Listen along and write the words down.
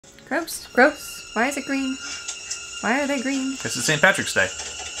Gross. Gross. Why is it green? Why are they green? It's St. Patrick's Day.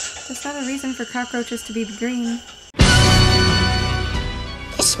 That's not a reason for cockroaches to be green.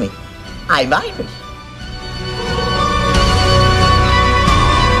 Kiss me. I'm Irish.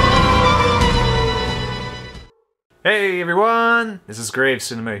 Hey everyone, this is Grave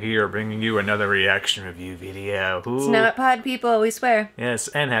Cinema here, bringing you another reaction review video. Ooh. It's not pod people, we swear. Yes,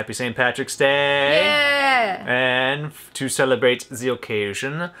 and happy St. Patrick's Day! Yeah! And to celebrate the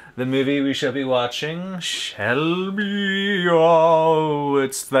occasion, the movie we shall be watching shall be... Oh,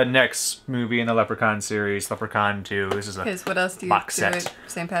 it's the next movie in the Leprechaun series, Leprechaun 2. This is a Because what else do you box do set. at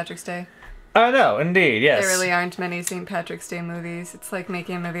St. Patrick's Day? No, indeed, yes. There really aren't many St. Patrick's Day movies. It's like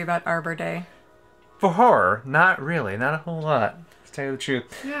making a movie about Arbor Day. For horror, not really, not a whole lot, to tell you the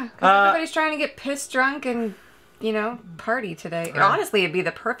truth. Yeah, because everybody's trying to get pissed drunk and, you know, party today. Honestly, it'd be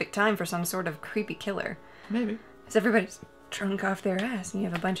the perfect time for some sort of creepy killer. Maybe. Because everybody's drunk off their ass and you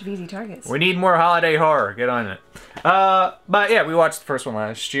have a bunch of easy targets. We need more holiday horror, get on it. But yeah, we watched the first one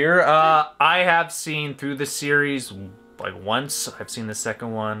last year. I have seen through the series like once. I've seen the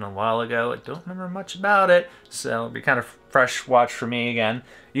second one a while ago. I don't remember much about it, so it'll be kind of fresh watch for me again.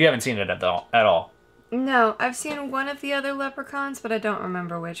 You haven't seen it at all. No, I've seen one of the other Leprechauns, but I don't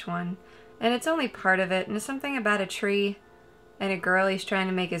remember which one. And it's only part of it, and it's something about a tree and a girl he's trying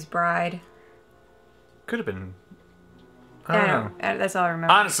to make his bride. Could have been... I don't know. That's all I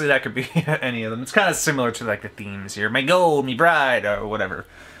remember. Honestly, that could be any of them. It's kind of similar to like the themes here. My gold, me bride, or whatever.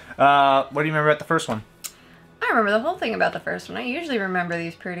 What do you remember about the first one? I remember the whole thing about the first one. I usually remember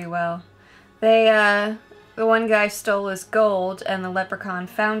these pretty well. The one guy stole his gold, and the leprechaun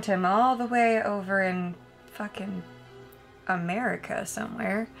found him all the way over in fucking America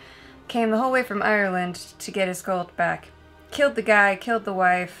somewhere. Came the whole way from Ireland to get his gold back. Killed the guy, killed the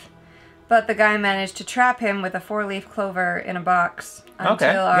wife, but the guy managed to trap him with a 4-leaf clover in a box until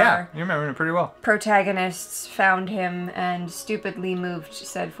yeah, you remember it pretty well. Protagonists found him and stupidly moved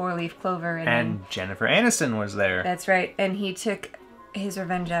said 4-leaf clover. And Jennifer Aniston was there. That's right, and he took his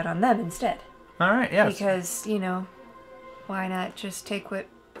revenge out on them instead. Alright, yes. Because, you know, why not just take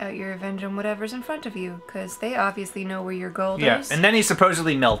out your revenge on whatever's in front of you? Because they obviously know where your gold is. And then he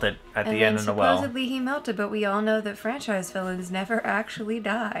supposedly melted at the end in the well. Supposedly he melted, but we all know that franchise villains never actually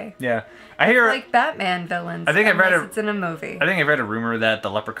die. Yeah. I hear... Like Batman villains, I think I've read it's in a movie. I think I've read a rumor that the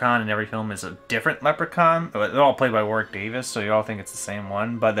Leprechaun in every film is a different Leprechaun. They're all played by Warwick Davis, so you all think it's the same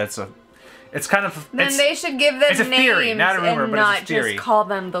one, but that's a... It's kind of... Then they should give them names a theory, not a rumor, but not it's a theory. just call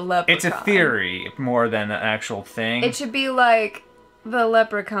them the Leprechaun. It's a theory more than an actual thing. It should be like the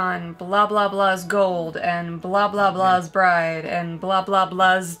Leprechaun, blah blah blah's gold, and blah blah blah's bride, and blah blah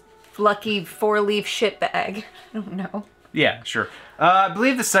blah's lucky 4-leaf shitbag. I don't know. Yeah, sure. I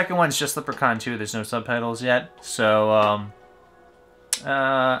believe the second one's just Leprechaun 2. There's no subtitles yet, so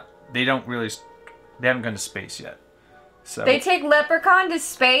they don't really... They haven't gone to space yet. So, they take Leprechaun to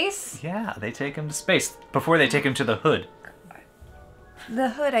space? Yeah, they take him to space before they take him to the hood. The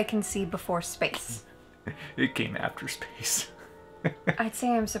hood I can see before space. It came after space. I'd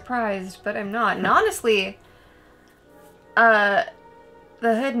say I'm surprised, but I'm not. And honestly, the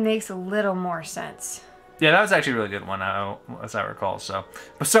hood makes a little more sense. Yeah, that was actually a really good one, as I recall. So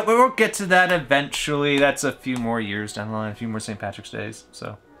we'll get to that eventually. That's a few more years down the line, a few more St. Patrick's Days.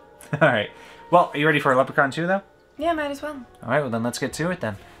 So, all right. Well, are you ready for Leprechaun 2, though? Yeah, might as well. All right, well then let's get to it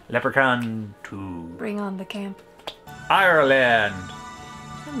then. Leprechaun 2. Bring on the camp. Ireland.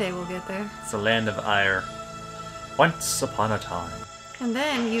 Someday we'll get there. It's the land of Ire. Once upon a time. And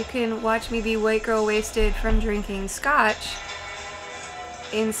then you can watch me be white girl wasted from drinking scotch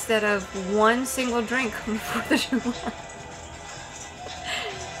instead of one single drink on the 4th of July.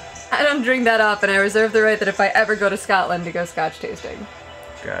 I don't drink that often. I reserve the right that if I ever go to Scotland to go scotch tasting.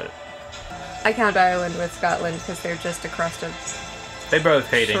 Got it. I count Ireland with Scotland because they're just a crust of... They both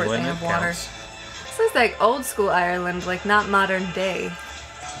hate short England. thing of It water. counts. This is like old school Ireland, like not modern day.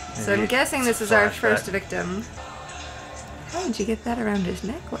 So I'm guessing this is our first victim. How did you get that around his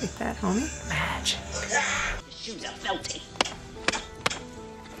neck like that, homie? Magic. Shoes are filthy.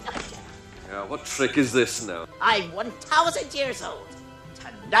 Yeah, what trick is this now? I'm 1,000 years old.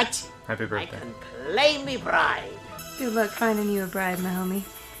 Tonight, Happy I birthday. can claim me bride. Good luck finding you a bride, my homie.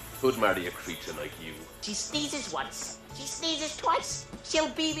 Who'd marry a creature like you? She sneezes once. She sneezes twice. She'll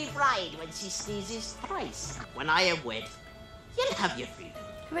be me bride when she sneezes thrice. When I am wed, you'll have your freedom.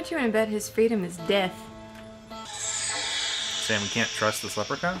 How much you want to bet his freedom is death? Saying we can't trust this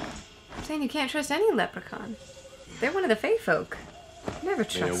leprechaun? I'm saying you can't trust any leprechaun. They're one of the Fae folk. Never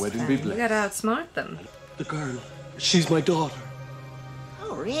trust wedding them. be You blessed. gotta outsmart them. The girl. She's my daughter.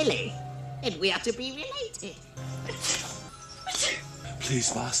 Oh, really? Then we have to be related.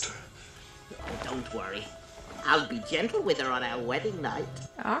 Please, master. But don't worry. I'll be gentle with her on our wedding night.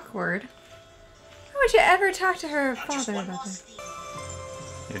 Awkward. How would you ever talk to her father about that?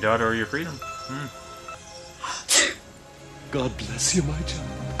 Your daughter or your freedom. God bless you, my child.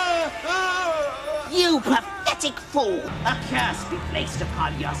 You pathetic fool! A curse be placed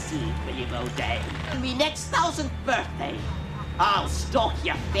upon your seed when you go dead. On me next 1000th birthday, I'll stalk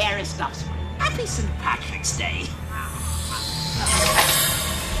your fairest offspring. Happy St. Patrick's Day.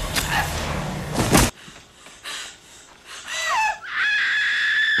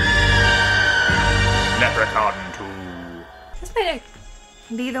 Leprechaun 2. This might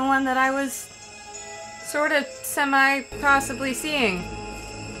be the one that I was sort of semi-possibly seeing.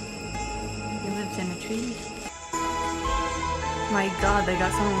 He lives in a tree. My god, they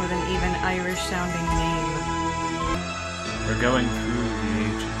got someone with an even Irish-sounding name. We're going through the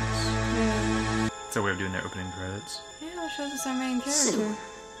ages. Yeah. It's a way of doing their opening credits. Yeah, it shows us our main character.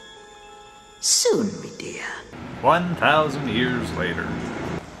 Soon, me dear. 1,000 years later.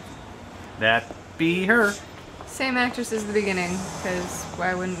 That be her. Same actress as the beginning, because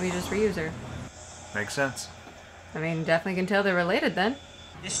why wouldn't we just reuse her? Makes sense. I mean, definitely can tell they're related then.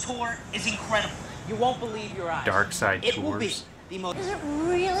 This tour is incredible. You won't believe your eyes. Dark side It will be tours. the most. Is it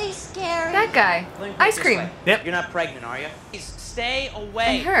really scary? That guy. Let me put it Ice this cream. way. Yep. You're not pregnant, are you? Please stay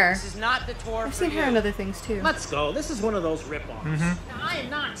away. And her. This is not the tour I've for seen you. her in other things too. Let's go. This is one of those rip-offs. I am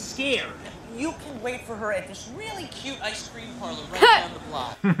not scared. You can wait for her at this really cute ice cream parlor right down the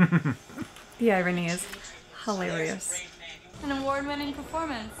block. The irony is hilarious. An award-winning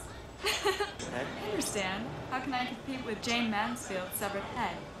performance. I understand. How can I compete with Jane Mansfield's severed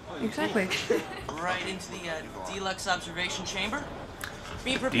head? Exactly. Right into the deluxe observation chamber.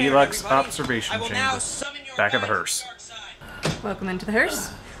 Be prepared, Deluxe everybody. observation I will now chamber. summon your Back of the guide to hearse. dark side. Welcome into the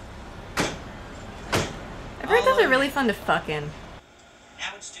hearse. I've heard those are really fun to fuck in.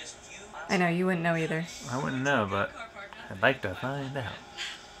 Now it's just you. I know, you wouldn't know either. I wouldn't know, but I'd like to find out.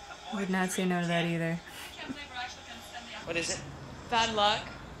 I would not say no to that either. What is it? Bad luck.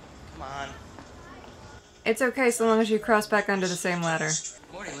 Come on. It's okay so long as you cross back under the same ladder.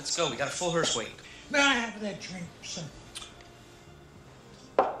 Morty, let's go. We got a full hearse waiting. May I have that drink, son?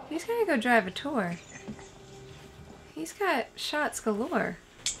 He's gonna go drive a tour. He's got shots galore.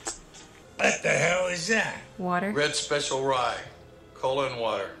 What the hell is that? Water. Red Special Rye. Cola and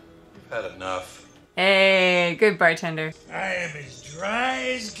water. We've had enough. Hey, good bartender. I am as dry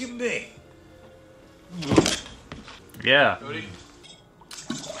as can be. Yeah. Cody?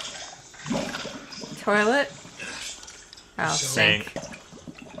 Toilet. Oh, Sink. sink.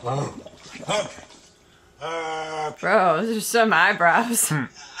 Oh, okay. Bro, those are some eyebrows.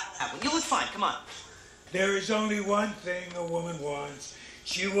 You look fine. Come on. There is only one thing a woman wants.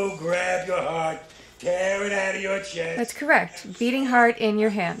 She will grab your heart, tear it out of your chest. That's correct. Beating heart in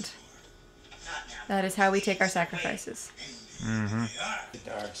your hand. That is how we take our sacrifices. The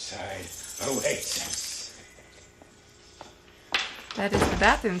dark side awaits us. That is the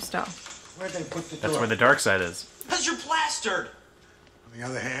bathroom stall. Where'd they put the That's door? where the dark side is. Because you're plastered. On the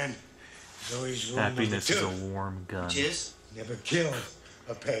other hand, there's always rule number Happiness is a 2. warm gun. Jizz, Never kill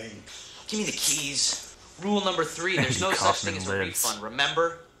a pain. give me the keys. Rule number 3, there's no such Kaufman thing as a lives. refund,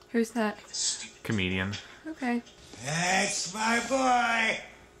 remember? Who's that? Comedian. Okay. That's my boy.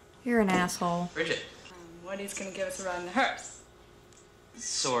 You're an asshole. Bridget. Woody's gonna give us a ride in the hearse.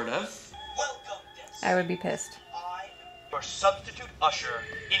 Sort of. Welcome, Des. I would be pissed. I am your substitute usher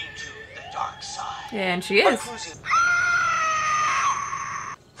into the dark side. Yeah, and she is.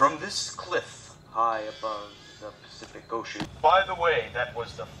 From this cliff high above the Pacific Ocean. By the way, that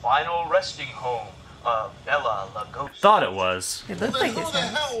was the final resting home of Bella Lugosi. Thought it was. It looked like his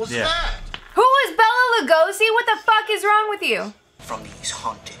head. was Yeah. Who is Bella Lugosi? What the fuck is wrong with you? From these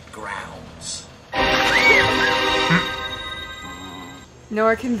haunted grounds.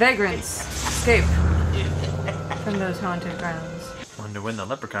 Nor can vagrants escape from those haunted grounds. Wonder when the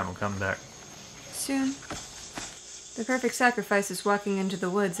leprechaun will come back. Soon. The perfect sacrifice is walking into the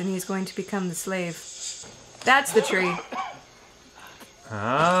woods and he's going to become the slave. That's the tree.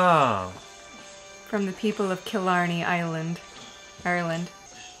 Oh. From the people of Killarney Island. Ireland.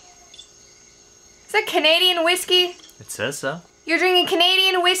 Is that Canadian whiskey? It says so. You're drinking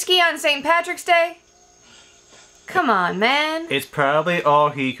Canadian whiskey on St. Patrick's Day? Come on, man. It's probably all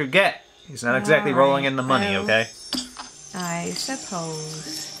he could get. He's not exactly Alright, rolling in the money, well. okay? I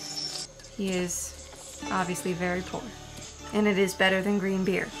suppose. He is obviously very poor. And it is better than green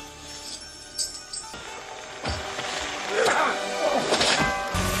beer.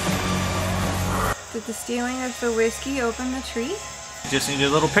 Did the stealing of the whiskey open the tree? Just need a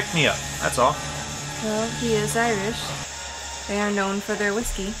little pick-me-up, that's all. Well, he is Irish. They are known for their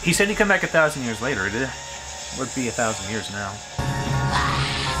whiskey. He said he'd come back 1,000 years later. It would be 1,000 years now.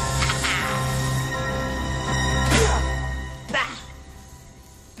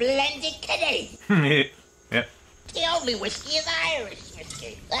 Blended Canadian. Yep. The only whiskey is Irish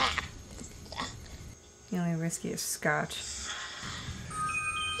whiskey. The only whiskey is Scotch. Is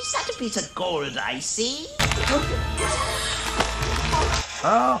that a piece of gold I see?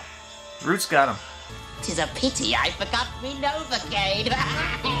 Oh, Roots got him. 'Tis a pity I forgot me Novocaine.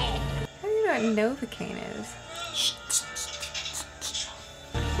 How do you know what Novocaine is?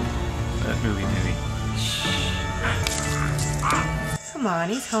 That movie. Come on,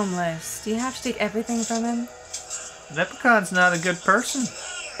 he's homeless. Do you have to take everything from him? Leprechaun's not a good person.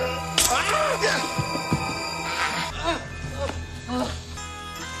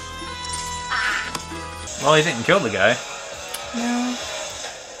 Well, he didn't kill the guy. No,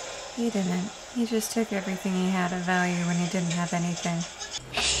 he didn't. He just took everything he had of value when he didn't have anything.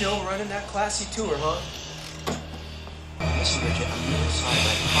 Still running that classy tour, huh? Listen, Bridget, I'm really sorry,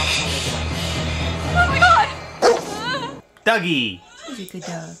 but I promise I'll Oh my god! Dougie! He's a good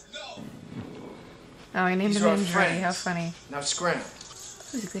dog. Oh, I named These him are our Andre. friends. How funny. Now scram.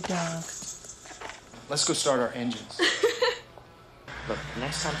 Who's a good dog? Let's go start our engines. Look,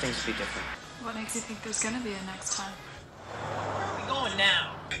 next time things will be different. What makes you think there's gonna be a next time? Where are we going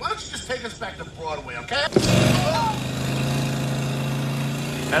now? Why don't you just take us back to Broadway, okay?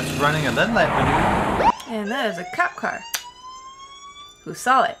 That's running a red light maneuver. And that is a cop car. Who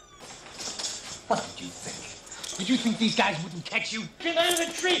saw it? What did you think? Did you think these guys wouldn't catch you? Get out of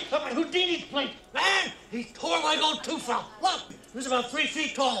the tree up at Houdini's place. Man, he tore like old Toothful. Look, he was about 3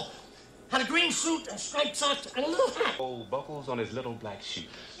 feet tall. Had a green suit and striped socks and a little hat. Old buckles on his little black shoes.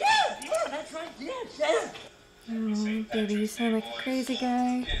 Yeah, that's right. Yeah. Oh, baby, you sound like a crazy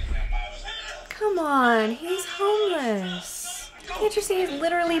guy. Come on, he's homeless. Can't you see he's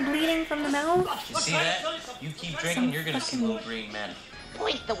literally bleeding from the mouth? You see that? You keep drinking, you're gonna see little green men.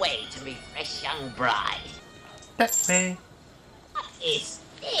 Point the way to me fresh young bride. That's me. What is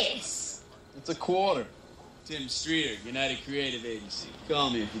this? It's a quarter. Tim Streeter, United Creative Agency.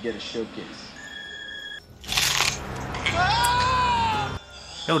 Call me if you get a showcase.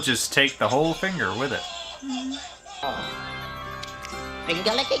 He'll just take the whole finger with it. Oh.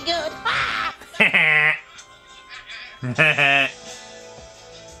 Finger licking good. Ah!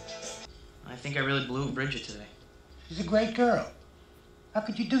 I think I really blew Bridget today. She's a great girl. How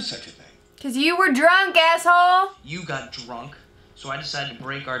could you do such a thing? 'Cause you were drunk, asshole! You got drunk, so I decided to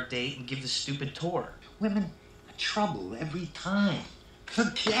break our date and give the stupid tour. Women are trouble every time.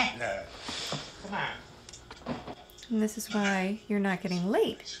 Forget her. Come on. And this is why you're not getting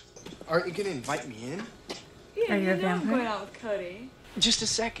late. Aren't you gonna invite me in? Yeah, Are you a know I'm vampire? going out with Cody. Just a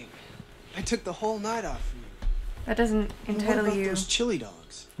second. I took the whole night off for you. That doesn't What entitle about you. those chili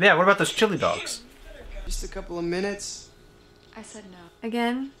dogs? Yeah, what about those chili dogs? Just a couple of minutes. I said no.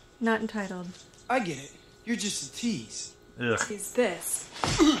 Again, not entitled. I get it. You're just a tease. Ugh. He's this.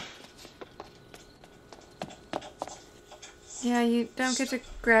 Yeah, you don't get to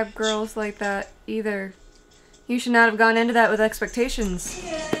grab girls like that either. You should not have gone into that with expectations.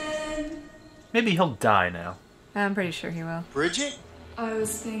 Maybe he'll die now. I'm pretty sure he will. Bridget? I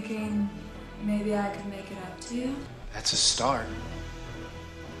was thinking maybe I could make it up to you. That's a start.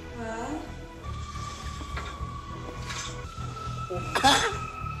 Well,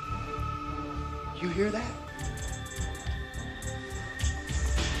 You hear that?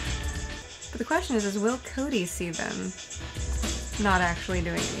 But the question is will Cody see them not actually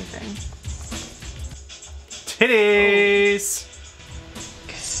doing anything? Titties!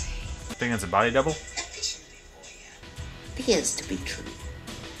 Think it's a body double? Appears to be true.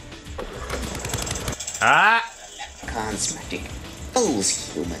 Ah! Cosmetic.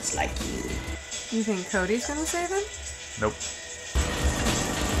 Fools humans like you. You think Cody's gonna save him? Nope.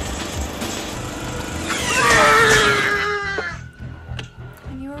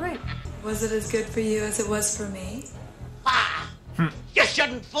 And you were right. was it as good for you as it was for me? Ah! You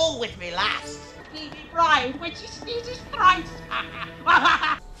shouldn't fool with me, lass. Baby bride when she sneezes thrice.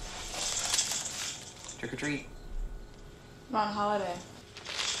 Trick or treat. We're on holiday.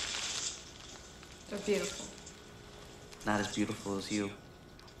 They're beautiful. Not as beautiful as you.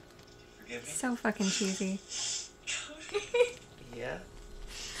 So fucking cheesy. Yeah?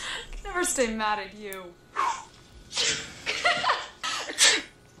 I can never stay mad at you.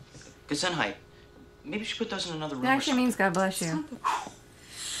 Gesundheit. Maybe you should put those in another room. It actually means God bless you.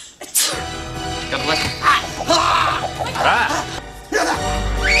 God bless you.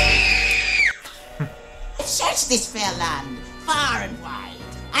 Search this fair land, far and wide.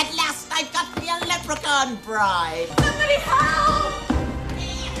 At last I've got me a leprechaun. leprechaun bride. Somebody help!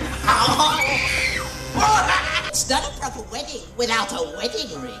 It's not a proper wedding without a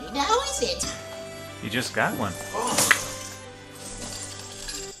wedding ring, now is it? You just got one.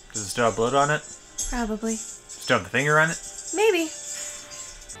 Does it still have blood on it? Probably. Still have the finger on it? Maybe.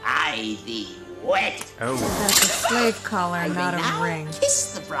 I thee wed. Oh. That's a slave collar, not a ring.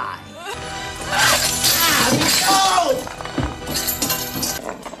 Kiss the bride. Oh!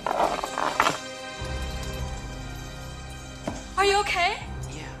 Are you okay?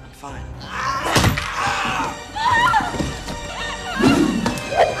 Yeah, I'm fine.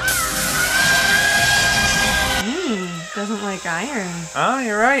 Doesn't like iron. Oh,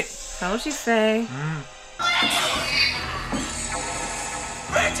 you're right. Told you, Faye.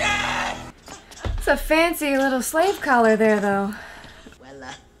 Bridget! It's a fancy little slave collar there, though.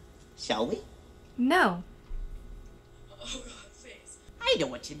 Well, shall we? No. I know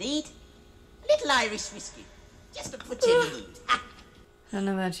what you need. A little Irish whiskey. Just to put you in the mood. I don't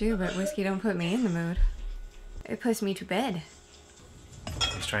know about you, but whiskey don't put me in the mood. It puts me to bed.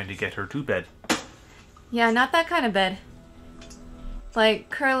 He's trying to get her to bed. Yeah, not that kind of bed. Like,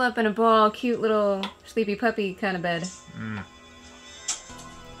 curl up in a ball, cute little sleepy puppy kind of bed.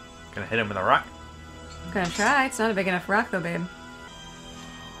 Gonna hit him with a rock? Gonna try. It's not a big enough rock, though, babe.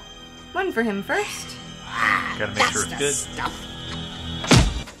 One for him first. Gotta make sure it's good.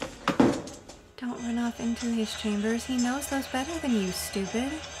 Don't run off into his chambers. He knows those better than you,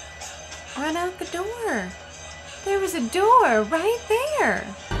 stupid. Run out the door. There was a door right there.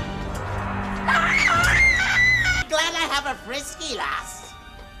 Glad I have a frisky, lass.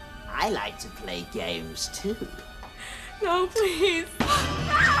 I like to play games, too. No, please.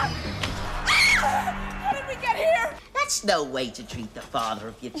 How did we get here? That's no way to treat the father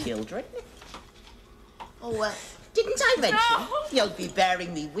of your children. Oh, didn't I mention you'll be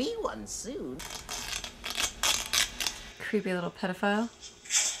bearing me wee one soon? Creepy little pedophile.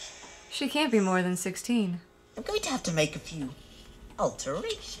 She can't be more than 16. I'm going to have to make a few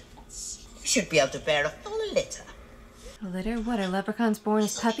alterations. You should be able to bear a full litter. A litter? What, are leprechauns born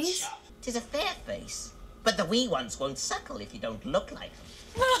as puppies? 'Tis a fair face, but the wee ones won't suckle if you don't look like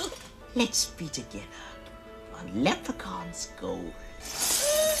them. Let's be together on Leprechaun's Gold.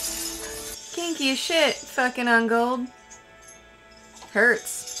 Kinky as shit, fucking on gold.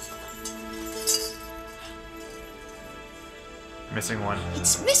 Hurts. Missing one.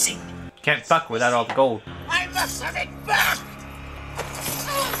 It's missing. Can't fuck without all the gold. I must have it back!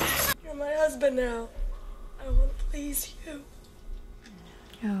 You're my husband now. I will please you.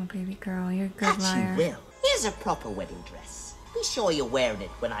 Oh, baby girl, you're a good That liar. you will. Here's a proper wedding dress. Be sure you're wearing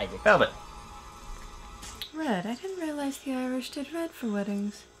it when I return. Velvet. Red. I didn't realize the Irish did red for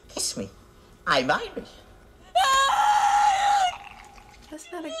weddings. Kiss me. I'm Irish. That's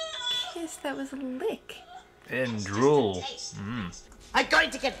not a kiss, that was a lick. And drool. I'm going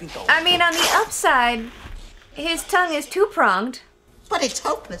to get me gold. I mean, on the upside, his tongue is two-pronged. But it's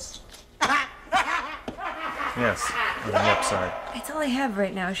hopeless. Yes, on the upside. That's all I have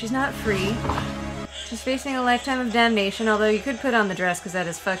right now. She's not free. She's facing a lifetime of damnation, although you could put on the dress because that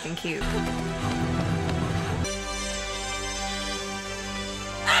is fucking cute.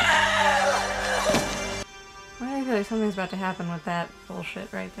 Why do I feel like something's about to happen with that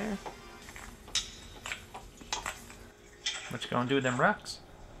bullshit right there? What you gonna do with them rocks?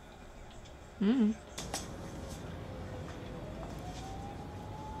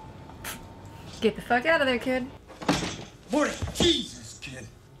 Get the fuck out of there, kid. Morty, Jesus, kid.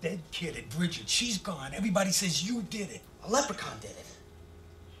 Dead kid at Bridget. She's gone. Everybody says you did it. A leprechaun did it.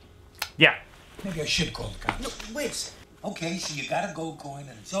 Yeah. Maybe I should call the cops. No, wait. Okay, so you got a gold coin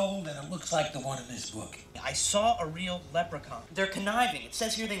and it's old and it looks like the one in this book. I saw a real leprechaun. They're conniving. It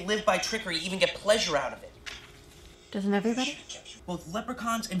says here they live by trickery, even get pleasure out of it. Doesn't everybody? Both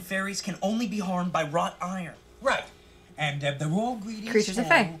leprechauns and fairies can only be harmed by wrought iron. Right. And they're all greedy. Creatures of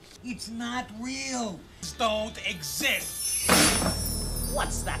fae. It's not real. Don't exist.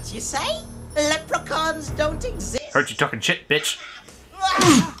 What's that you say? Leprechauns don't exist. Heard you talking shit, bitch.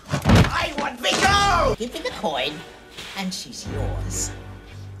 I want me gold! Give me the coin, and she's yours.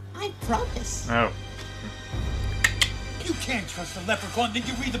 I promise. Oh. You can't trust a leprechaun. Did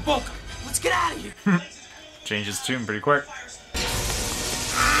you read the book? Let's get out of here. Changes tune pretty quick.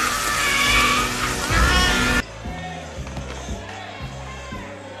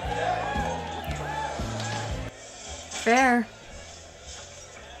 Fair.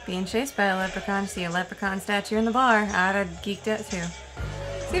 Being chased by a leprechaun, see a leprechaun statue in the bar. I'd have geeked out too.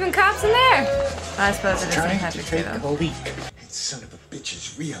 There's even cops in there! I suppose it is St. Patrick's Day though. a leak. That son of a bitch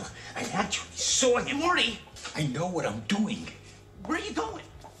is real. I actually saw him. Morty! I know what I'm doing. Where are you going?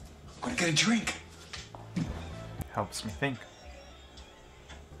 I'm gonna get a drink. Helps me think.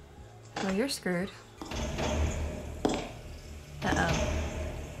 Well, you're screwed. Uh-oh.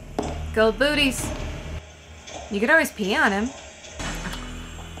 Gold booties. You could always pee on him.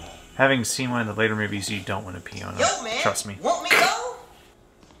 Having seen one of the later movies, you don't want to pee on him. Yo, man. Trust me. Want me to go?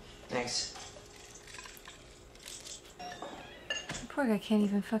 Thanks. Poor guy can't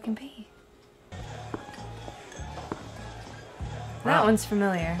even fucking pee. That one's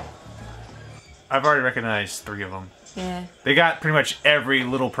familiar. I've already recognized 3 of them. Yeah. They got pretty much every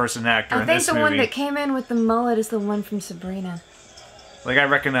little person actor in this movie. I think the one that came in with the mullet is the one from Sabrina. Like, I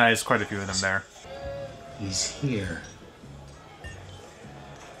recognize quite a few of them there. He's here.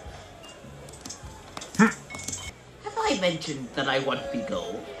 Have I mentioned that I want to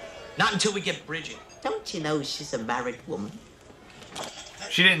go? Not until we get Bridget. Don't you know she's a married woman?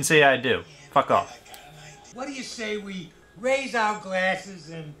 She didn't say I do. Fuck off. What do you say we raise our glasses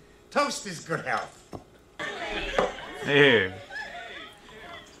and toast his good health? Hey.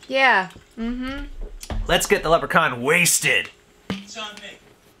 Yeah. Mm-hmm. Let's get the leprechaun wasted. It's on me.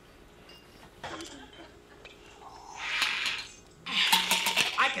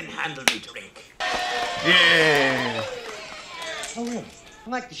 I can handle me drink. Yeah. Oh, really?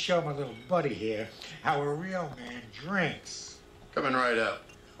 I'd like to show my little buddy here how a real man drinks. Coming right up.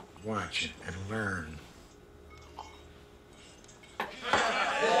 Watch it and learn.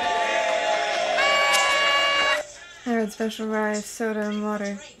 I heard special rice, soda, and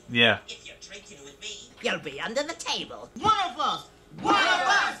water. Yeah. If you're drinking with me, you'll be under the table. One of us! One of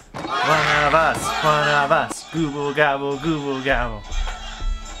us! One of us. One of us. Google gobble, Google gobble.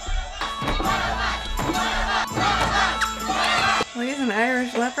 Well, he's an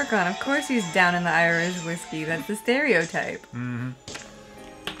Irish leprechaun. Of course he's down in the Irish whiskey. That's the stereotype. Mm-hmm.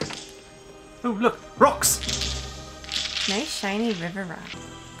 Oh, look. Rocks. Nice shiny river rock.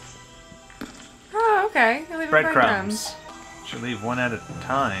 Oh, okay. You're leaving Breadcrumbs. Should leave one at a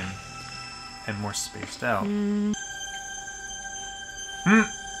time. And more spaced out.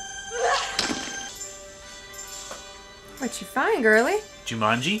 What you find, girly?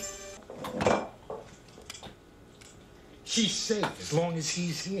 Jumanji? She's safe as long as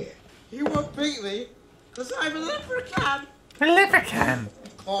he's here. You won't beat me, because I'm a leprechaun. A leprechaun!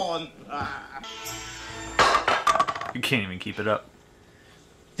 Corn. You can't even keep it up.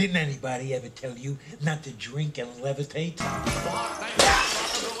 Didn't anybody ever tell you not to drink and levitate?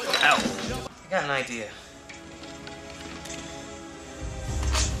 Ow. I got an idea.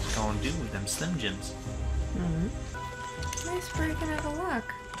 Gonna do with them Slim Jims. Nice breaking out of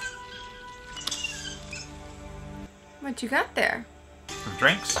luck. What you got there? Some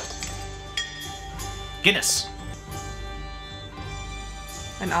drinks. Guinness.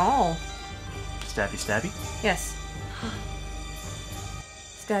 An all. Stabby stabby. Yes.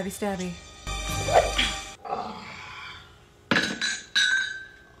 Stabby stabby.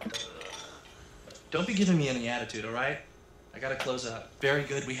 Don't be giving me any attitude, all right? I gotta close up. Very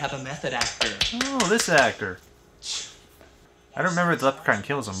good. We have a method actor. Oh, this actor. I don't remember if the leprechaun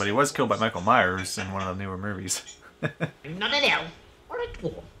kills him, but he was killed by Michael Myers in one of the newer movies. I'm not an elf or a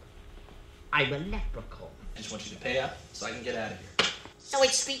dwarf. I'm a leprechaun. I just want you to pay up so I can get out of here. So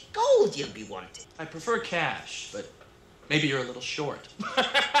it's the gold you'll be wanting. I prefer cash, but maybe you're a little short.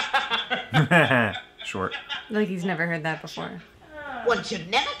 Short. Like he's never heard that before. One should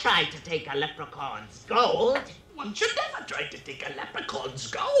never try to take a leprechaun's gold. One should never try to take a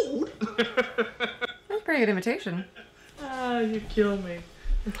leprechaun's gold. That's a pretty good imitation. Ah, you kill me.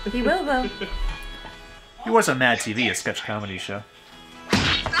 He will, though. He was on Mad TV, a sketch comedy show.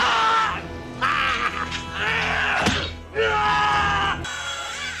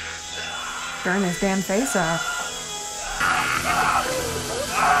 Burn his damn face off.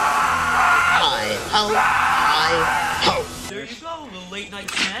 Hi ho, hi ho. There you go, little late night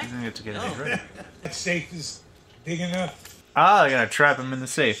snack. He's gonna get to get it ready. That safe is big enough. Ah, they're gonna trap him in the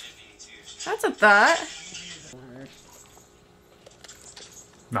safe. That's a thought.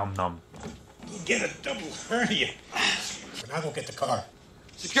 Nom nom. You get a double hernia. And I'll go get the car.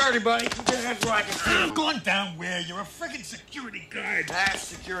 Security, buddy. That's right. I'm going down where? You're a friggin' security guard. That's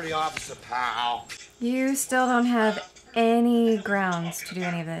security officer, pal. You still don't have any grounds to do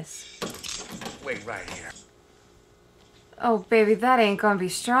any of this. Wait right here. Oh, baby, that ain't gonna be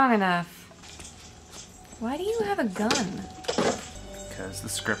strong enough. Why do you have a gun? Because the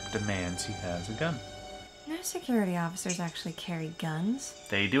script demands he has a gun. No security officers actually carry guns.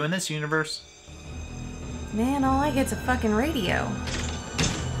 They do in this universe. Man, all I get's a fucking radio.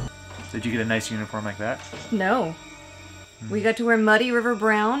 Did you get a nice uniform like that? No. We got to wear muddy river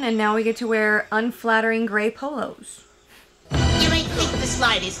brown, and now we get to wear unflattering gray polos. You may think this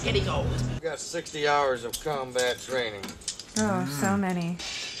line is getting old. I've got 60 hours of combat training. Oh, so many.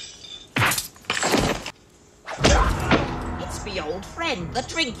 It's me old friend, the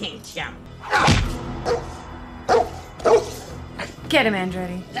drinking chum. Get him,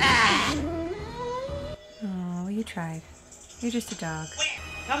 Andretti. Oh, you tried. You're just a dog.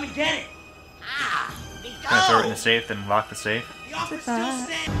 Come and get it. Can I throw it in the safe, then lock the safe? What's that?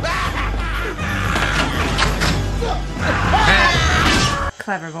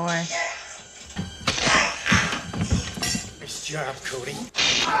 Clever boy. Nice job, Cody.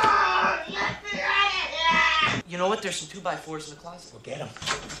 You know what? There's some 2x4s in the closet. We'll get them.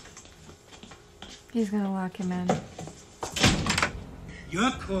 He's gonna lock him in.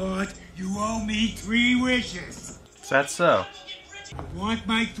 You're caught. You owe me 3 wishes. Is that so? I want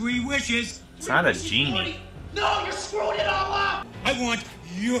my 3 wishes. It's not a genie. No, you're screwing it all up. I want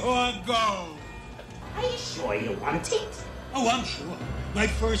your gold. Are you sure you want it? Oh, I'm sure. My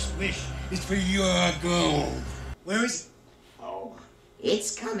first wish is for your gold. Where is it? Oh,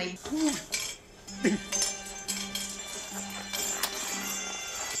 it's coming.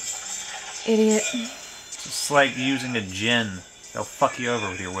 Idiot. It's just like using a djinn. They'll fuck you over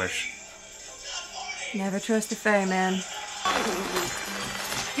with your wish. Never trust a fairy, man.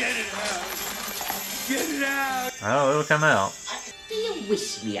 Get it out. Get it out. Oh, it'll come out. Do you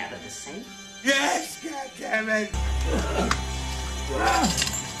wish me out of the safe? Yes, goddammit.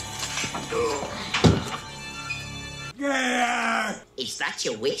 Get out. Is that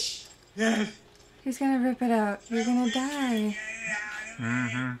your wish? Yes. He's gonna rip it out. You're gonna die.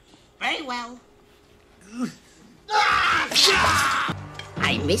 Mm-hmm. Very well.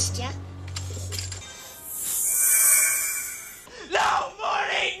 I missed ya. No,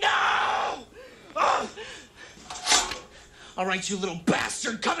 Morty, no! Oh. All right, you little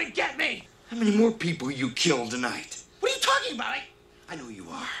bastard, come and get me! How many more people you killed tonight? What are you talking about? I know you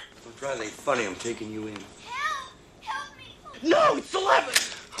are. Don't try anything funny. I'm taking you in. Help me. No, it's 11!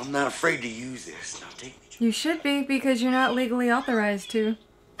 I'm not afraid to use this. Now take me. You should be, because you're not legally authorized to.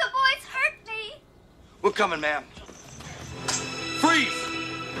 The boys hurt me. We're coming, ma'am. Freeze!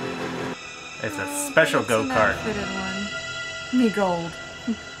 It's a special go-kart. Fitted one. Me gold.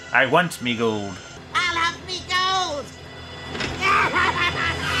 I want me gold. I'll have me gold.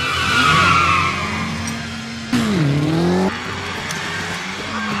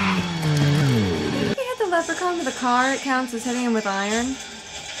 If he hit the leprechaun with a car, it counts as hitting him with iron.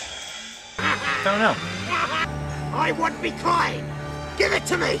 Don't know. I want me coin! Give it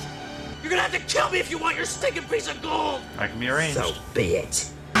to me! You're gonna have to kill me if you want your stinking piece of gold! I can be arranged. So be it.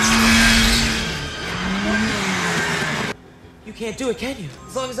 You can't do it, can you?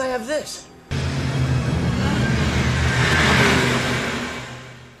 As long as I have this.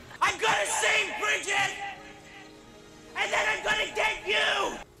 I'm gonna save Bridget! And then I'm gonna get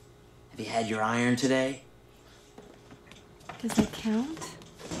you! Have you had your iron today? Does it count?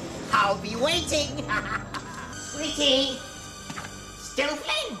 I'll be waiting. Sweetie, still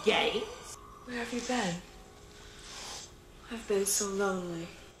playing games? Where have you been? I've been so lonely.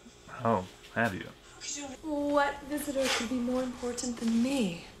 Oh, have you? What visitor could be more important than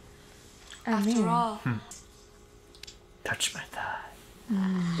me? I mean. After all. Touch my thigh.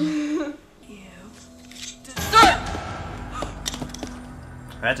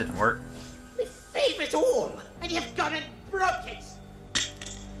 That didn't work. We save it all, and you've gone and broke it.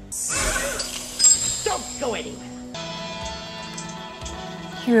 Don't go anywhere.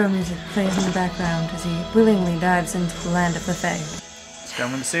 Hero music plays in the background as he willingly dives into the land of the Fae. He's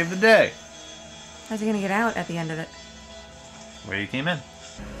coming to save the day. How's he gonna get out at the end of it? Where you came in.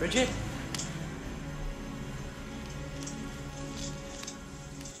 Bridget?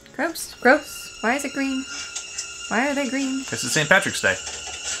 Gross. Gross. Why is it green? Why are they green? This is St. Patrick's Day.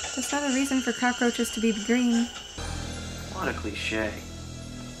 That's not a reason for cockroaches to be green. What a cliche.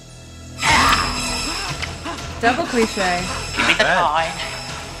 Double cliche. Give me the coin.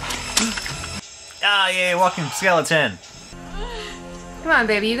 Ah, yay, walking skeleton. Come on,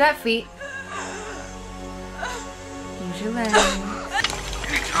 baby, you got feet. Use your legs.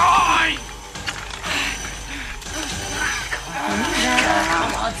 Coin!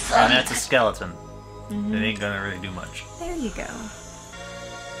 And that's a skeleton. It ain't gonna really do much. There you go.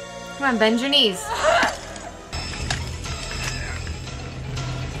 Come on, bend your knees.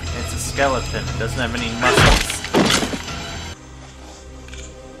 It's a skeleton. It doesn't have any muscles.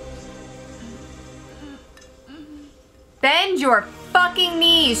 Bend your fucking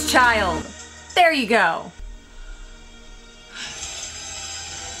knees, child. There you go.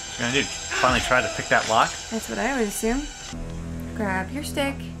 What's you gonna do? Finally try to pick that lock? That's what I would assume. Grab your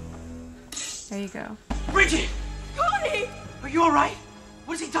stick. There you go. Bridget! Cody! Are you alright?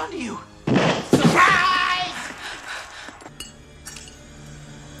 What's he done to you? Surprise!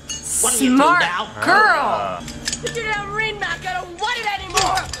 What are you doing Smart now? girl! Put your damn ring back. I don't want it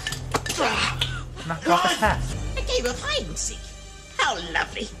anymore. Knock off his hat. A game of hide and seek. How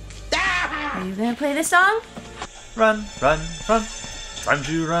lovely. Are you gonna play this song? Run, run, run. Time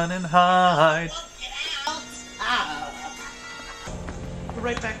to run and hide. We're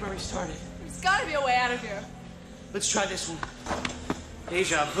right back where we started. There's gotta be a way out of here. Let's try this one.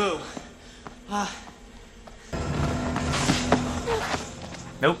 Deja vu.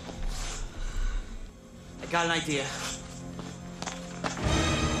 Nope. I got an idea.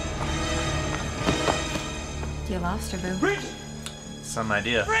 You lost her, boo. Bridget! Some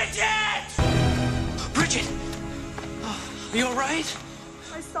idea. Bridget! Bridget! Are you alright?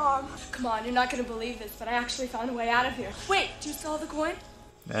 I saw him. Come on, you're not gonna believe this, but I actually found a way out of here. Wait, do you still have the coin?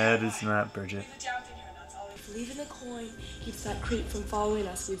 That is not Bridget. If leaving the coin keeps that creep from following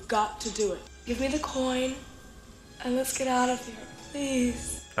us, we've got to do it. Give me the coin, and let's get out of here,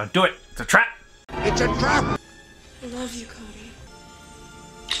 please. Don't do it. It's a trap. It's a trap! I love you, Cody.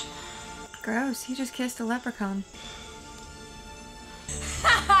 Gross, he just kissed a leprechaun. He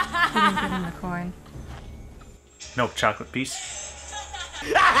didn't give him the coin. No chocolate piece.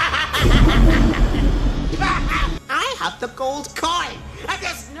 I have the gold coin, and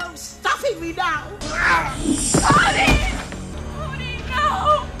there's no stopping me now. Cody! Cody,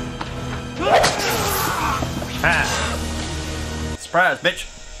 no! Ah. Surprise, bitch.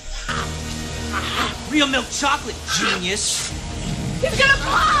 Real milk chocolate, genius. He's gonna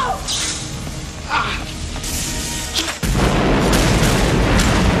blow!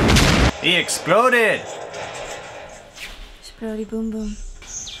 He exploded. Explodey boom boom.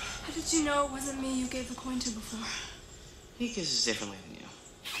 How did you know it wasn't me you gave the coin to before? He kisses differently than you.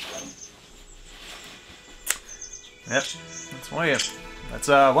 Yep. That's one way. That's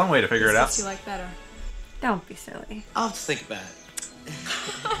one way to figure it out. You like better. Don't be silly. I'll have to think about it.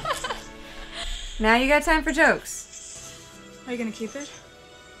 Now you got time for jokes. Are you gonna keep it?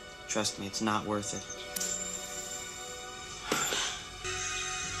 Trust me, it's not worth it.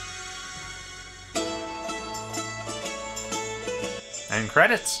 And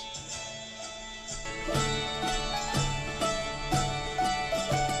credits.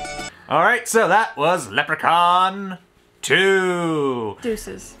 Alright, so that was Leprechaun 2.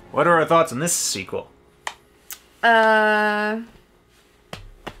 Deuces. What are our thoughts on this sequel?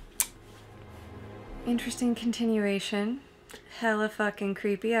 Interesting continuation. Hella fucking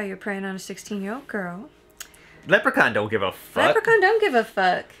creepy how you're preying on a 16-year-old girl. Leprechaun don't give a fuck. Leprechaun don't give a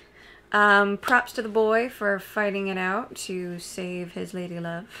fuck. Props to the boy for fighting it out to save his lady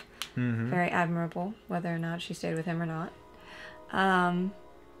love. Mm-hmm. Very admirable, whether or not she stayed with him or not.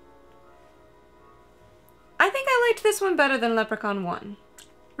 I think I liked this one better than Leprechaun 1.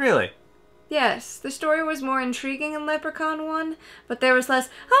 Really? Yes, the story was more intriguing in Leprechaun 1, but there was less,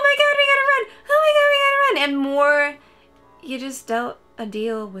 oh my god, we gotta run! Oh my god, we gotta run! And more, you just dealt a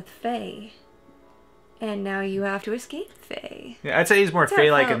deal with Faye. And now you have to escape Faye. Yeah, I'd say he's more That's how it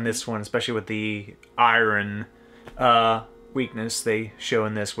Faye-like felt. in this one, especially with the iron weakness they show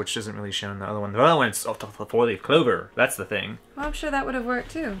in this, which doesn't really show in the other one. The other one's the four-leaf clover. That's the thing. Well, I'm sure that would have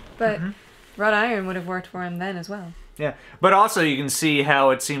worked too, but wrought iron would have worked for him then as well. Yeah, but also you can see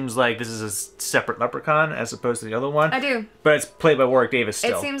how it seems like this is a separate Leprechaun as opposed to the other one. I do. But it's played by Warwick Davis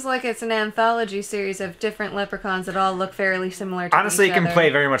still. It seems like it's an anthology series of different leprechauns that all look fairly similar to Honestly, each it can other. play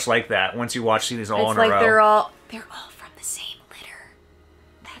very much like that once you watch these all It's in like a row. they're all from the same litter.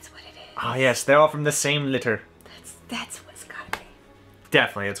 That's what it is. Oh yes, they're all from the same litter. That's what it's gotta be.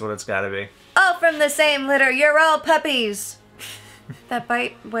 Definitely, it's what it's got to be. All from the same litter. You're all puppies. That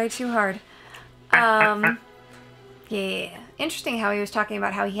bite way too hard. Yeah. Interesting how he was talking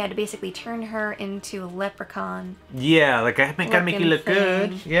about how he had to basically turn her into a leprechaun. Yeah, like I gotta make you look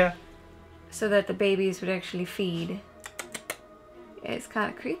good. Yeah. So that the babies would actually feed. It's kind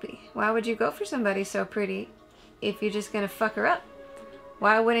of creepy. Why would you go for somebody so pretty if you're just gonna fuck her up?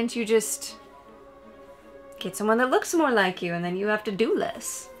 Why wouldn't you just get someone that looks more like you and then you have to do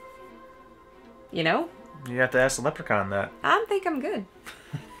less? You know? You have to ask the Leprechaun that. I think I'm good.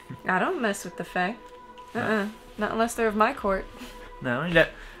 I don't mess with the Fae. Not unless they're of my court. No, you don't.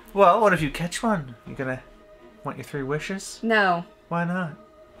 Well, what if you catch one? You gonna want your 3 wishes? No. Why not?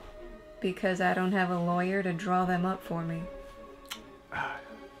 Because I don't have a lawyer to draw them up for me.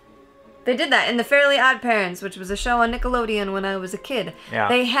 They did that in The Fairly Odd Parents, which was a show on Nickelodeon when I was a kid. Yeah.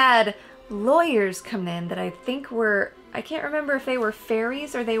 They had lawyers come in that I think were, I can't remember if they were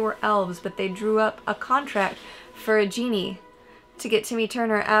fairies or they were elves, but they drew up a contract for a genie to get Timmy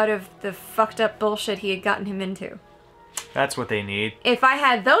Turner out of the fucked up bullshit he had gotten him into. That's what they need. If I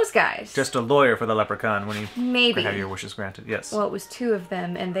had those guys. Just a lawyer for the Leprechaun when you maybe have your wishes granted. Yes. Well, it was 2 of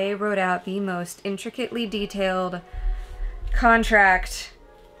them, and they wrote out the most intricately detailed contract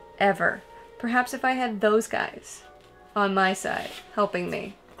ever. Perhaps if I had those guys on my side helping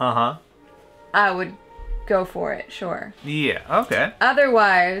me, I would go for it, sure. Yeah, okay.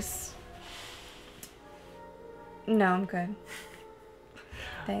 Otherwise, no, I'm good.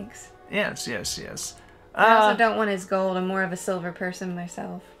 Thanks. Yes, yes, yes. I also don't want his gold. I'm more of a silver person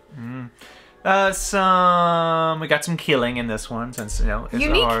myself. We got some killing in this one, since, you know, it's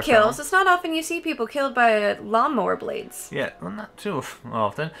unique a kills. film. It's not often you see people killed by lawnmower blades. Yeah, well, not too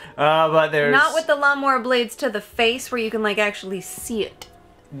often. But there's... Not with the lawnmower blades to the face where you can, like, actually see it.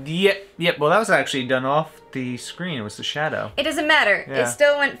 Yep. Well, that was actually done off the screen. It was the shadow. It doesn't matter. Yeah. It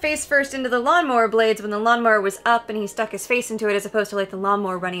still went face first into the lawnmower blades when the lawnmower was up and he stuck his face into it as opposed to, like, the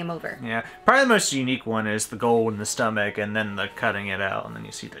lawnmower running him over. Yeah. Probably the most unique one is the gold in the stomach and then the cutting it out and then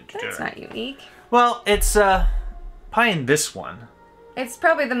you see the... That's not unique. Well, it's, probably in this one. It's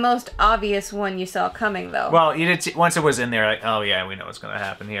probably the most obvious one you saw coming, though. Well, you did see, once it was in there, like, oh yeah, we know what's gonna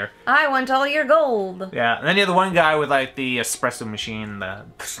happen here. I want all your gold. Yeah, and then you have the one guy with, like, the espresso machine, the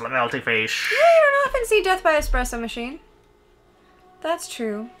melty face. Yeah, you don't often see death by espresso machine. That's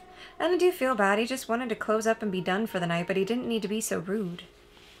true. And I do feel bad. He just wanted to close up and be done for the night, but he didn't need to be so rude.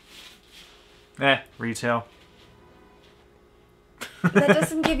 Retail. That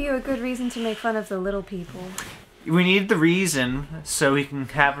doesn't give you a good reason to make fun of the little people. We need the reason so he can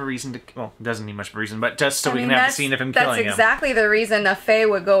have a reason to... Well, it doesn't need much of a reason, but just so we can have the scene of him killing him. That's exactly the reason a fae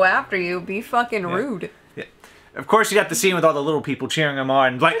would go after you. Be fucking rude. Yeah. Of course, you got the scene with all the little people cheering him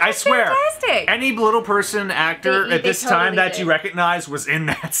on. Like, I swear, fantastic. Any little person, actor They at this totally time that did. you recognize was in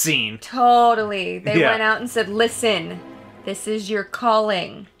that scene. Totally. They went out and said, listen, this is your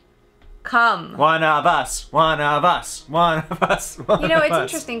calling. Come. One of us, one of us, one of us, one of us. You know, it's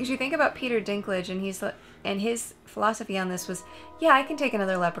interesting because you think about Peter Dinklage and his philosophy on this was, yeah, I can take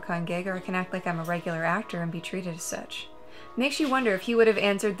another Leprechaun gig or I can act like I'm a regular actor and be treated as such. Makes you wonder if he would have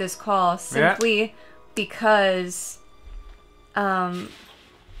answered this call simply because, well,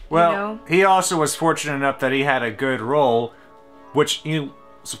 you know? he also was fortunate enough that he had a good role, which,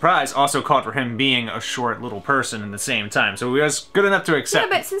 surprise, also called for him being a short little person in the same time. So he was good enough to accept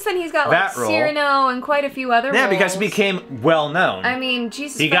Yeah, but since then he's got, that like, role. Cyrano and quite a few other roles. Yeah, because he became well-known. I mean,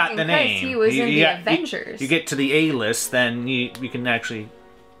 Jesus he got fucking the Christ, name. he was in the Avengers. You get to the A-list, then you can actually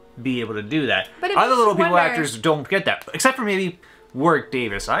be able to do that. But it Other makes little you people wonder- actors don't get that, except for maybe Warwick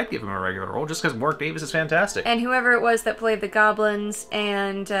Davis. I'd give him a regular role just because Warwick Davis is fantastic. And whoever it was that played the goblins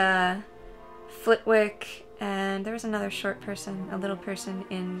and Flitwick, and there was another short person, a little person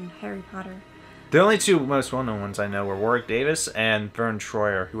in Harry Potter. The only two most well-known ones I know were Warwick Davis and Vern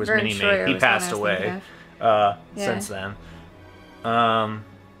Troyer, who was Vern Mini-Me. Troyer He was the one passed I was away thinking since then. Vern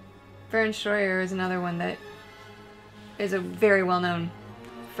Troyer is another one that is a very well-known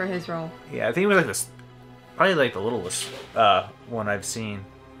for his role. Yeah, I think it was like this, probably like the littlest one I've seen.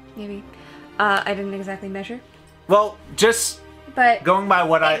 Maybe. I didn't exactly measure. Well, just but going by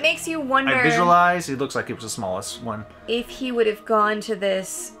what it makes you wonder. I visualize, he looks like he was the smallest one. If he would have gone to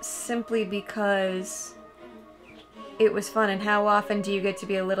this simply because it was fun, and how often do you get to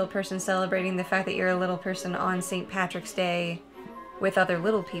be a little person celebrating the fact that you're a little person on St. Patrick's Day with other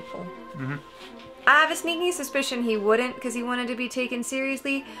little people? Mm-hmm. I have a sneaking suspicion he wouldn't because he wanted to be taken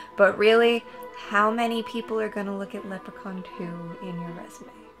seriously, but really, how many people are going to look at Leprechaun 2 in your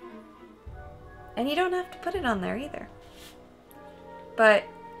resume? And you don't have to put it on there either. But,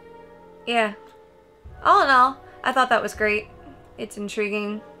 yeah. All in all, I thought that was great. It's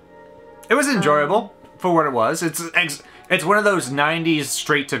intriguing. It was enjoyable for what it was. It's one of those 90s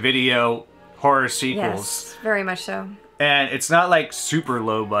straight-to-video horror sequels. Yes, very much so. And it's not like super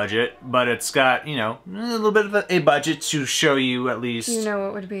low budget, but it's got, a little bit of a budget to show you at least You know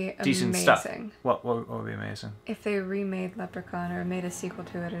what would be decent amazing? stuff. What would be amazing? If they remade Leprechaun or made a sequel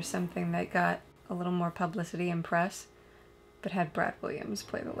to it or something that got a little more publicity and press, but had Brad Williams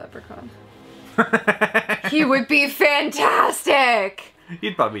play the Leprechaun. He would be fantastic!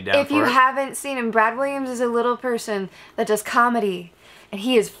 You'd probably be down If for you it. haven't seen him, Brad Williams is a little person that does comedy, and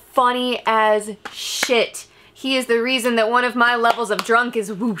he is funny as shit. He is the reason that one of my levels of drunk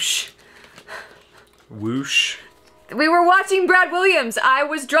is whoosh. Whoosh? We were watching Brad Williams. I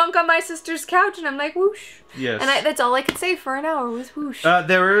was drunk on my sister's couch, and I'm like, whoosh. Yes. And that's all I could say for an hour was whoosh.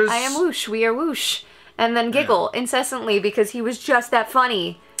 There is... I am whoosh, we are whoosh. And then giggle incessantly because he was just that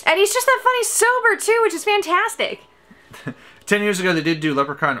funny. And he's just that funny sober, too, which is fantastic. 10 years ago, they did do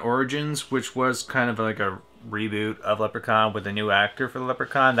Leprechaun Origins, which was kind of like a reboot of Leprechaun with a new actor for the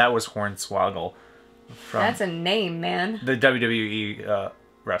Leprechaun. That was Hornswoggle. That's a name, man. The WWE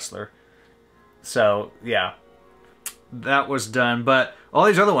wrestler. So, yeah. That was done. But all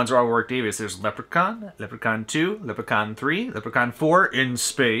these other ones are all Warwick Davis. There's Leprechaun, Leprechaun 2, Leprechaun 3, Leprechaun 4 in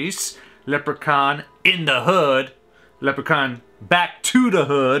space, Leprechaun in the hood, Leprechaun back to the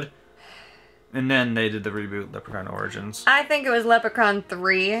hood, and then they did the reboot Leprechaun Origins. I think it was Leprechaun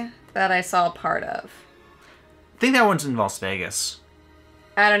 3 that I saw part of. I think that one's in Las Vegas.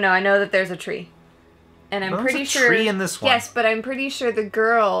 I don't know. I know that there's a tree. And I'm pretty sure... There's a tree in this one. Yes, but I'm pretty sure the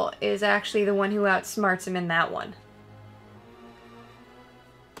girl is actually the one who outsmarts him in that one.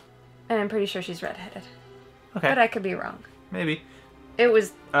 And I'm pretty sure she's redheaded. Okay. But I could be wrong. Maybe. It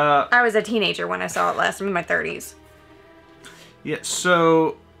was... I was a teenager when I saw it last. I'm in my 30s. Yeah,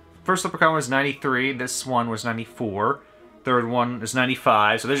 so... First Leprechaun was 93. This one was 94. Third one is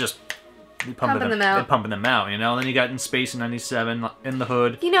 95. So they're just... Pumping them out. They're pumping them out, you know? Then you got In Space in 97, In the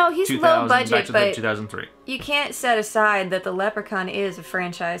Hood. You know, he's low budget, back to but 2003. You can't set aside that the Leprechaun is a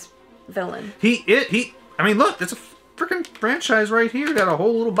franchise villain. I mean, look, it's a freaking franchise right here. Got a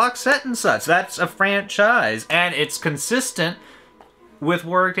whole little box set and such. That's a franchise, and it's consistent with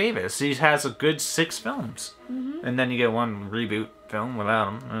Warwick Davis. He has a good 6 films. Mm-hmm. And then you get one reboot film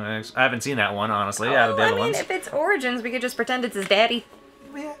without him. I haven't seen that one, honestly, out of the other ones. If it's Origins, we could just pretend it's his daddy.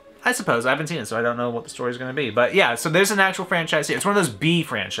 Yeah. I suppose. I haven't seen it, so I don't know what the story's going to be. But yeah, so there's an actual franchise here. It's one of those B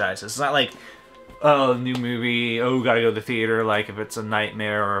franchises. It's not like, oh, new movie, oh, gotta go to the theater, like if it's a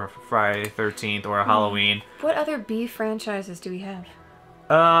Nightmare or a Friday the 13th or a Halloween. What other B franchises do we have?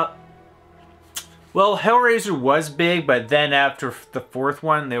 Well, Hellraiser was big, but then after the 4th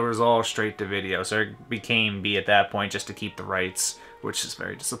one, there was all straight to video. So it became B at that point just to keep the rights, which is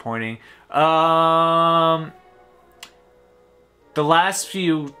very disappointing. The last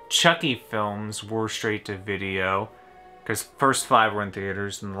few Chucky films were straight to video, because first 5 were in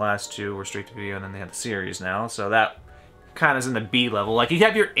theaters, and the last 2 were straight to video, and then they have the series now, so that kind of is in the B level. Like, you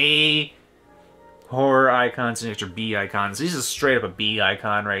have your A horror icons and you have your B icons. He's just straight up a B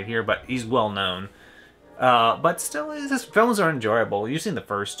icon right here, but he's well known. But still, his films are enjoyable. You've seen the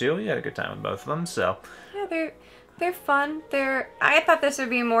first 2, you had a good time with both of them, so... Yeah, they're fun. I thought this would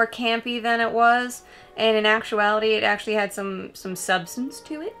be more campy than it was, and in actuality, it actually had some substance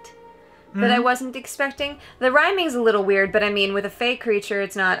to it that I wasn't expecting. The rhyming's a little weird, but I mean, with a fake creature,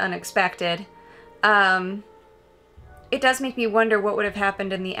 it's not unexpected. It does make me wonder what would have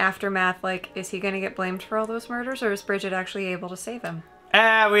happened in the aftermath. Like, is he going to get blamed for all those murders, or is Bridget actually able to save him?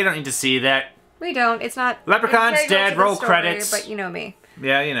 We don't need to see that. We don't. It's not... Leprechaun's dead. Roll credits. But you know me.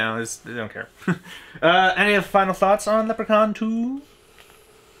 Yeah, you know, they don't care. Any final thoughts on Leprechaun 2?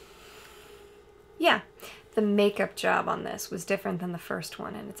 Yeah. The makeup job on this was different than the first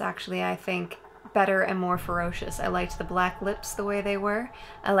one, and it's actually, I think, better and more ferocious. I liked the black lips the way they were.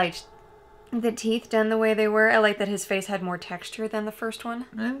 I liked the teeth done the way they were. I liked that his face had more texture than the first one.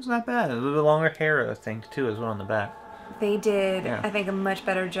 It was not bad. A little bit longer hair, I think, too, as well on the back. They did, I think, a much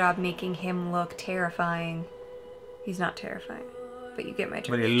better job making him look terrifying. He's not terrifying, but you get my drift.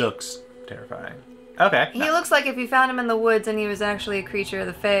 But he looks terrifying. Okay. He looks like if you found him in the woods and he was actually a creature of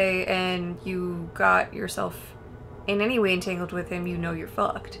the Fae and you got yourself in any way entangled with him, you know you're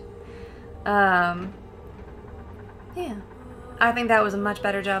fucked. Yeah. I think that was a much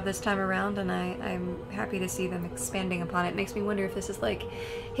better job this time around, and I'm happy to see them expanding upon it. It makes me wonder if this is like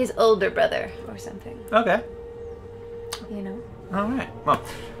his older brother or something. Okay. You know? Alright. Well,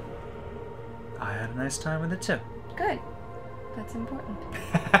 I had a nice time with it too. Good. That's important.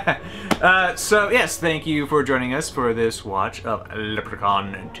 So, yes, thank you for joining us for this watch of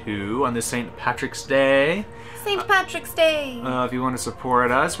Leprechaun 2 on this St. Patrick's Day. St. Patrick's Day! If you want to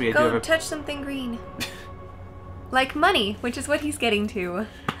support us, we do have Go touch something green. Like money, which is what he's getting to.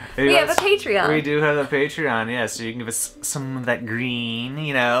 We have a Patreon. We do have a Patreon, yes. So you can give us some of that green,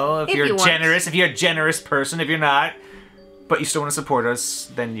 you know, if you're you generous. If you're a generous person, if you're not, but you still want to support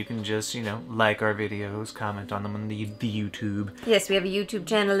us, then you can just, you know, like our videos, comment on them on the YouTube. Yes, we have a YouTube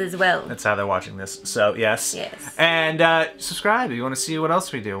channel as well. That's how they're watching this. So, yes. Yes. And subscribe if you want to see what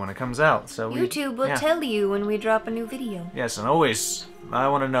else we do when it comes out. So YouTube will tell you when we drop a new video. Yes, and always, I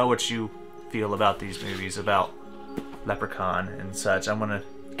want to know what you feel about these movies, about Leprechaun and such. I want to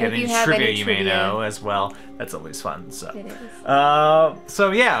get any trivia you may know as well. That's always fun. So it is.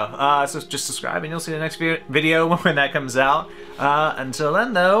 So yeah, so just subscribe and you'll see the next video when that comes out. Until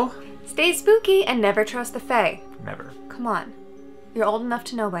then, though, stay spooky and never trust the Fae. Never. Come on, you're old enough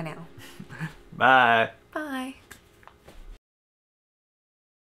to know by now. Bye.